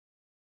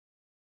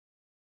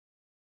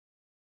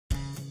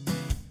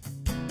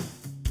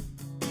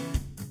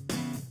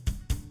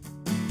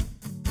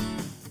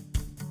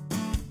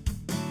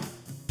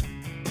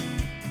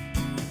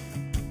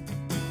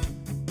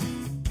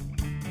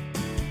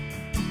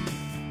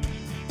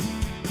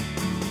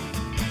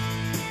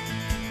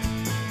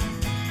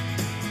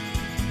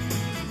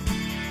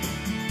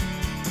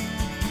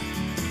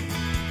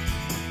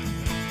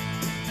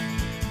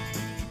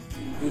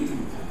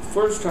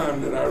first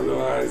time that I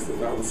realized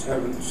that I was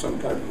having some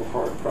type of a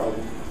heart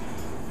problem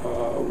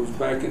was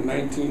back in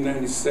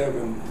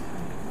 1997,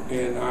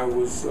 and I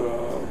was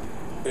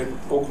at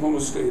Oklahoma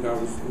State. I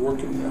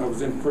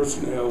was in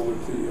personnel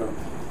with the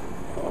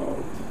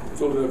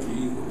Philadelphia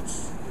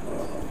Eagles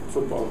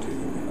football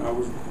team, and I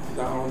was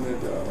down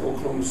at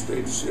Oklahoma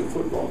State to see a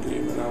football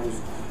game, and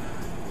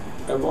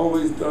I've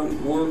always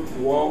done work,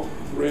 walk,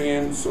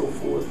 ran, so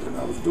forth, and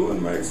I was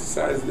doing my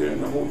exercise there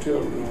in the hotel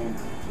room.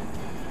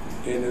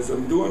 And as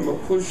I'm doing my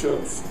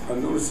push-ups, I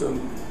notice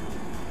I'm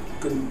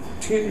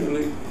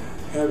continually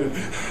having,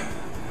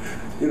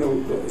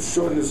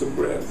 shortness of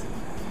breath.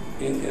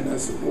 And I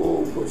said,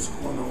 whoa, what's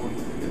going on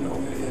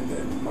here, And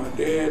then my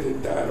dad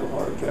had died of a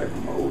heart attack,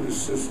 and my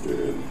oldest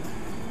sister,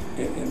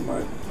 and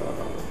my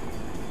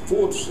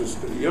fourth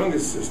sister, the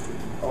youngest sister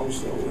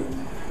also.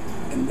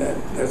 And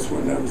that's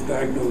when I was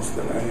diagnosed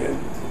that I had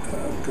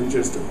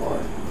congestive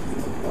heart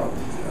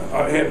problems.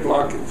 I had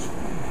blockage.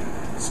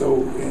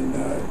 So in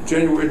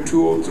January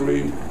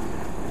 2003,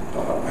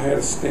 I had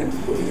a stent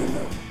put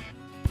in.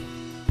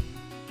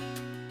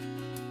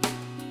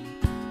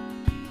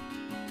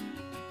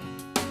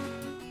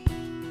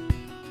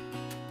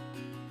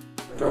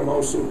 I'm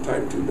also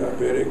type 2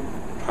 diabetic,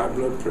 high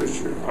blood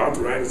pressure,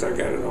 arthritis, I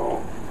got it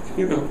all,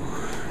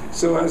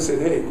 So I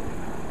said, hey,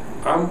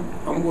 I'm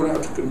going to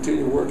have to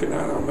continue working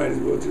out. I might as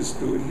well just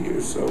do it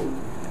here. So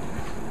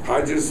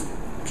I just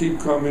keep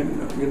coming,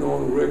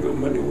 on a regular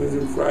Monday,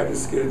 Wednesday, Friday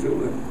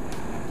schedule, and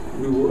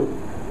we work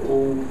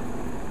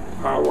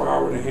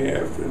hour and a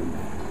half, and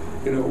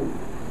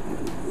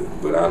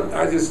but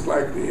I just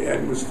like the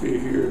atmosphere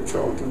here at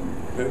Charlton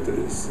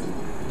Methodist.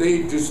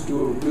 They just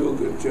do a real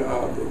good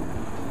job of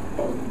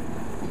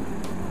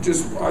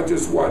I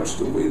just watch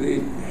the way they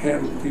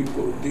handle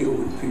people, deal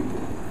with people,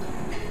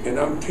 and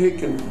I'm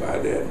taken by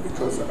that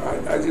because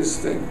I just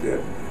think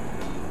that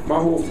my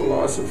whole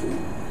philosophy,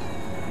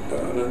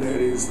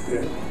 Lynette, is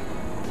that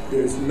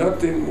there's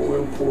nothing more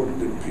important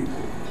than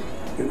people.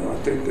 I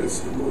think that's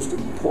the most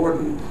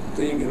important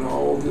thing in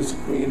all this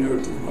green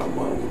earth, as my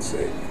mom would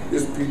say,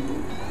 is people.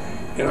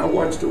 And I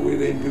watch the way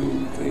they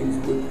do things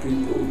with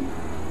people.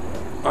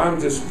 I'm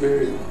just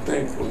very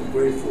thankful and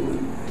grateful,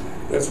 and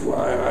that's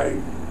why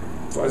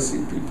if I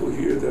see people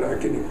here that I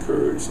can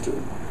encourage to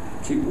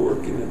keep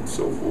working and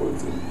so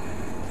forth.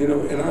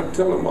 And I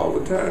tell them all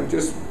the time,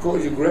 just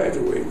because you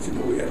graduate,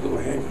 we had a little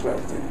hand clap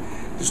thing,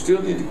 you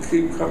still need to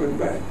keep coming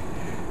back.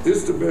 This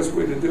is the best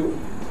way to do it.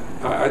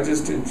 I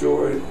just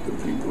enjoy the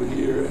people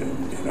here,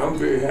 and I'm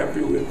very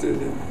happy with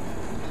it. And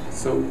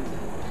so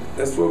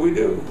that's what we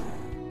do.